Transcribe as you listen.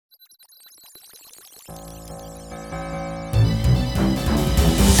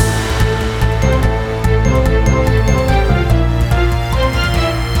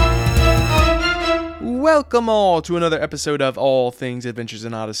Welcome all to another episode of All Things Adventures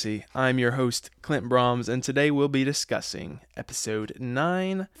in Odyssey. I'm your host, Clint Brahms, and today we'll be discussing episode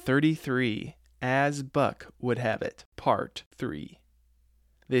 933, As Buck Would Have It, Part 3.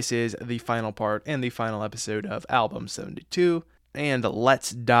 This is the final part and the final episode of Album 72, and let's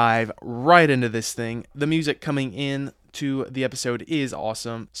dive right into this thing. The music coming in to the episode is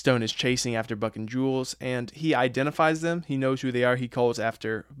awesome. Stone is chasing after Buck and Jules, and he identifies them. He knows who they are. He calls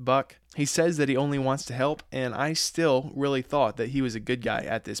after Buck. He says that he only wants to help, and I still really thought that he was a good guy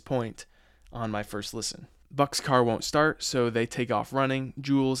at this point on my first listen. Buck's car won't start, so they take off running.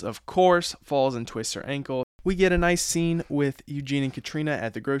 Jules, of course, falls and twists her ankle. We get a nice scene with Eugene and Katrina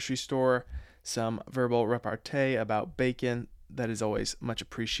at the grocery store. Some verbal repartee about bacon. That is always much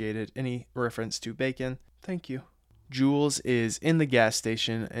appreciated. Any reference to bacon, thank you. Jules is in the gas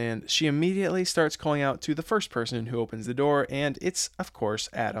station, and she immediately starts calling out to the first person who opens the door, and it's, of course,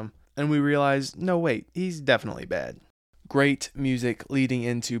 Adam. And we realize, no wait, he's definitely bad. Great music leading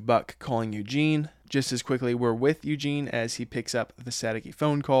into Buck calling Eugene. Just as quickly, we're with Eugene as he picks up the staticky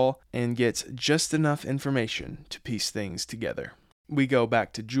phone call and gets just enough information to piece things together. We go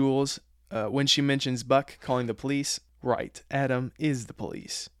back to Jules. When she mentions Buck calling the police, right, Adam is the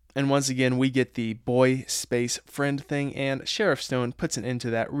police. And once again, we get the boy space friend thing, and Sheriff Stone puts an end to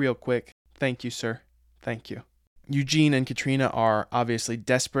that real quick. Thank you, sir. Thank you. Eugene and Katrina are obviously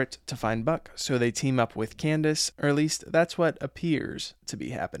desperate to find Buck, so they team up with Candace, or at least that's what appears to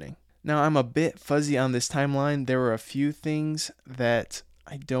be happening. Now, I'm a bit fuzzy on this timeline. There were a few things that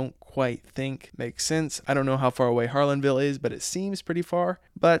I don't quite think make sense. I don't know how far away Harlanville is, but it seems pretty far.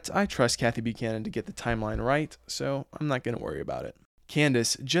 But I trust Kathy Buchanan to get the timeline right, so I'm not going to worry about it.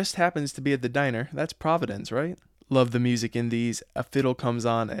 Candace just happens to be at the diner. That's Providence, right? Love the music in these. A fiddle comes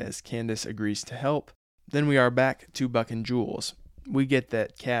on as Candace agrees to help. Then we are back to Buck and Jules. We get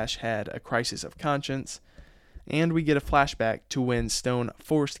that Cash had a crisis of conscience, and we get a flashback to when Stone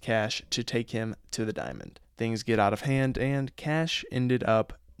forced Cash to take him to the diamond. Things get out of hand, and Cash ended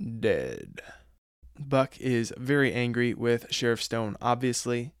up dead. Buck is very angry with Sheriff Stone,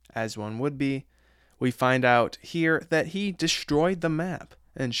 obviously, as one would be. We find out here that he destroyed the map,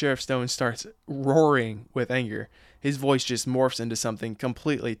 and Sheriff Stone starts roaring with anger. His voice just morphs into something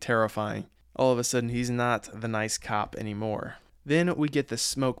completely terrifying. All of a sudden, he's not the nice cop anymore. Then we get the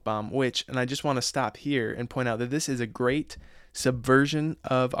smoke bomb, which, and I just want to stop here and point out that this is a great subversion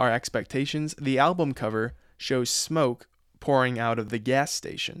of our expectations. The album cover shows smoke pouring out of the gas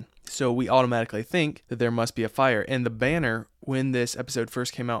station, so we automatically think that there must be a fire. And the banner, when this episode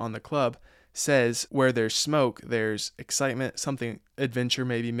first came out on the club, says where there's smoke, there's excitement, something, adventure,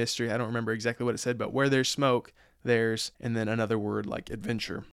 maybe mystery. I don't remember exactly what it said, but where there's smoke, there's, and then another word like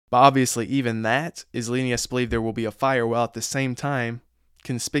adventure. But obviously, even that is leading us to believe there will be a fire, while at the same time,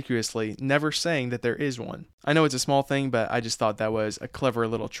 conspicuously, never saying that there is one. I know it's a small thing, but I just thought that was a clever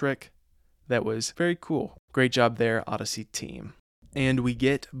little trick that was very cool. Great job there, Odyssey team. And we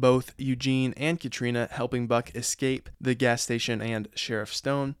get both Eugene and Katrina helping Buck escape the gas station and Sheriff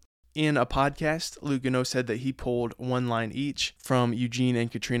Stone. In a podcast, Luke Gano said that he pulled one line each from Eugene and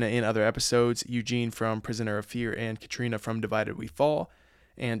Katrina in other episodes, Eugene from Prisoner of Fear and Katrina from Divided We Fall,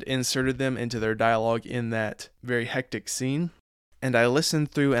 and inserted them into their dialogue in that very hectic scene. And I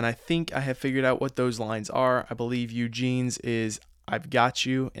listened through, and I think I have figured out what those lines are. I believe Eugene's is, "I've got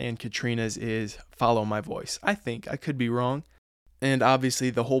you," and Katrina's is, "Follow my voice." I think. I could be wrong. And obviously,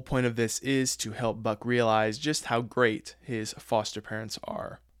 the whole point of this is to help Buck realize just how great his foster parents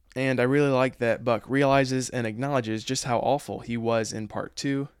are. And I really like that Buck realizes and acknowledges just how awful he was in part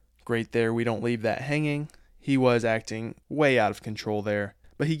 2. Great there, we don't leave that hanging. He was acting way out of control there.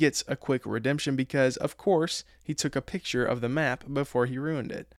 But he gets a quick redemption because, of course, he took a picture of the map before he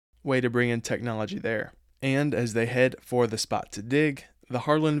ruined it. Way to bring in technology there. And as they head for the spot to dig, the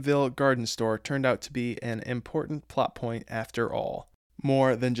Harlanville garden store turned out to be an important plot point after all.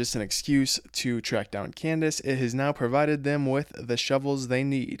 More than just an excuse to track down Candace, it has now provided them with the shovels they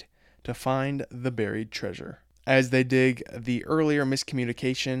need to find the buried treasure. As they dig, the earlier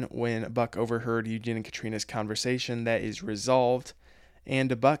miscommunication when Buck overheard Eugene and Katrina's conversation, that is resolved,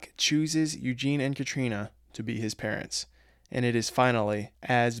 and Buck chooses Eugene and Katrina to be his parents, and it is finally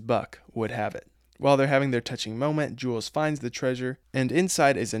as Buck would have it. While they're having their touching moment, Jules finds the treasure, and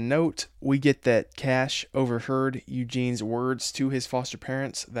inside is a note. We get that Cash overheard Eugene's words to his foster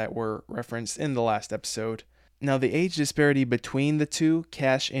parents that were referenced in the last episode. Now, the age disparity between the two,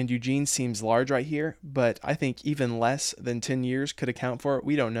 Cash and Eugene, seems large right here, but I think even less than 10 years could account for it.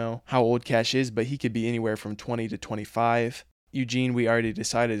 We don't know how old Cash is, but he could be anywhere from 20 to 25. Eugene, we already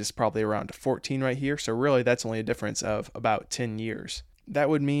decided, is probably around 14 right here, so really that's only a difference of about 10 years. That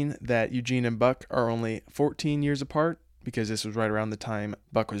would mean that Eugene and Buck are only 14 years apart, because this was right around the time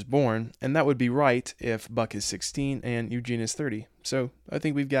Buck was born, and that would be right if Buck is 16 and Eugene is 30. So I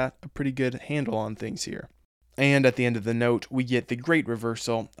think we've got a pretty good handle on things here. And at the end of the note, we get the great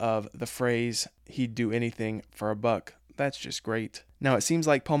reversal of the phrase, he'd do anything for a buck. That's just great. Now, it seems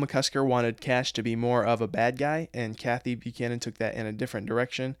like Paul McCusker wanted Cash to be more of a bad guy, and Kathy Buchanan took that in a different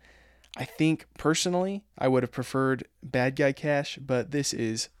direction. I think, personally, I would have preferred bad guy Cash, but this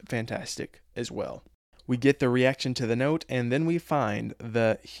is fantastic as well. We get the reaction to the note, and then we find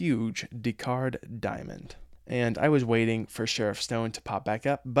the huge Descartes diamond. And I was waiting for Sheriff Stone to pop back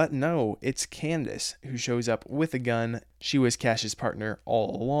up, but no, it's Candace who shows up with a gun. She was Cash's partner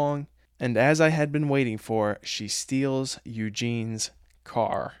all along, and as I had been waiting for, she steals Eugene's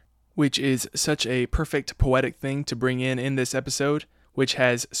car, which is such a perfect poetic thing to bring in this episode, which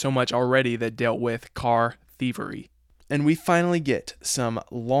has so much already that dealt with car thievery. And we finally get some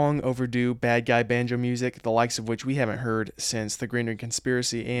long overdue bad guy banjo music, the likes of which we haven't heard since The Green Ring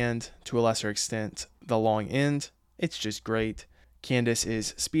Conspiracy and, to a lesser extent, The Long End. It's just great. Candace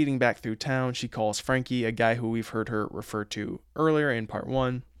is speeding back through town. She calls Frankie, a guy who we've heard her refer to earlier in part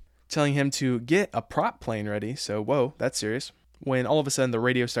 1, telling him to get a prop plane ready. So, whoa, that's serious. When all of a sudden the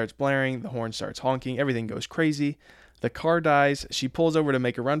radio starts blaring, the horn starts honking, everything goes crazy. The car dies. She pulls over to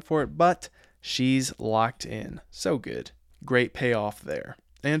make a run for it, but she's locked in. So good. Great payoff there.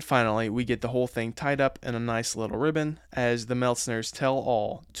 And finally, we get the whole thing tied up in a nice little ribbon as the Meltzners tell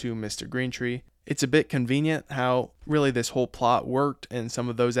all to Mr. Greentree. It's a bit convenient how really this whole plot worked in some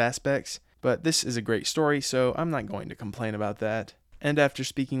of those aspects, but this is a great story, so I'm not going to complain about that. And after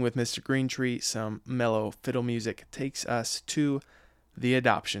speaking with Mr. Greentree, some mellow fiddle music takes us to the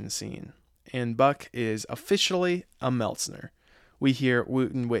adoption scene. And Buck is officially a Meltzner. We hear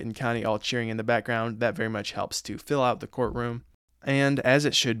Woot and Witten County all cheering in the background. That very much helps to fill out the courtroom. And as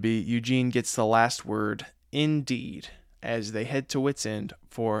it should be, Eugene gets the last word, indeed, as they head to Wits End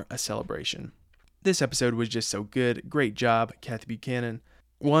for a celebration. This episode was just so good. Great job, Kathy Buchanan.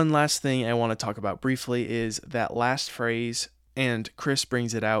 One last thing I want to talk about briefly is that last phrase, and Chris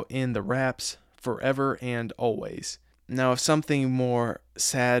brings it out in the raps, forever and always. Now, if something more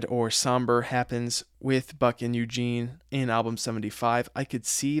sad or somber happens with Buck and Eugene in album 75, I could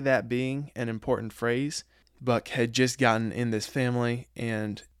see that being an important phrase. Buck had just gotten in this family,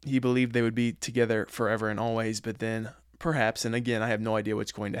 and he believed they would be together forever and always, but then perhaps, and again, I have no idea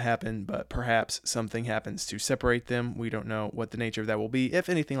what's going to happen, but perhaps something happens to separate them. We don't know what the nature of that will be, if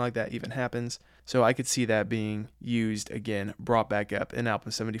anything like that even happens. So I could see that being used again, brought back up in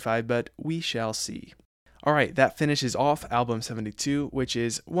album 75, but we shall see. All right, that finishes off album 72, which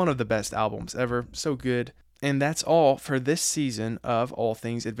is one of the best albums ever. So good. And that's all for this season of All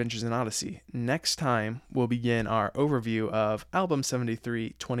Things Adventures in Odyssey. Next time, we'll begin our overview of album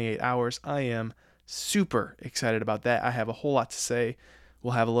 73, 28 Hours. I am super excited about that. I have a whole lot to say.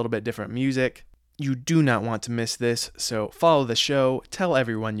 We'll have a little bit different music. You do not want to miss this, so follow the show. Tell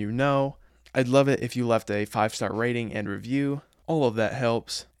everyone you know. I'd love it if you left a 5-star rating and review. All of that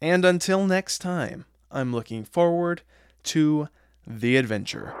helps. And until next time, I'm looking forward to the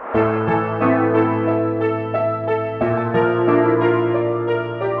adventure.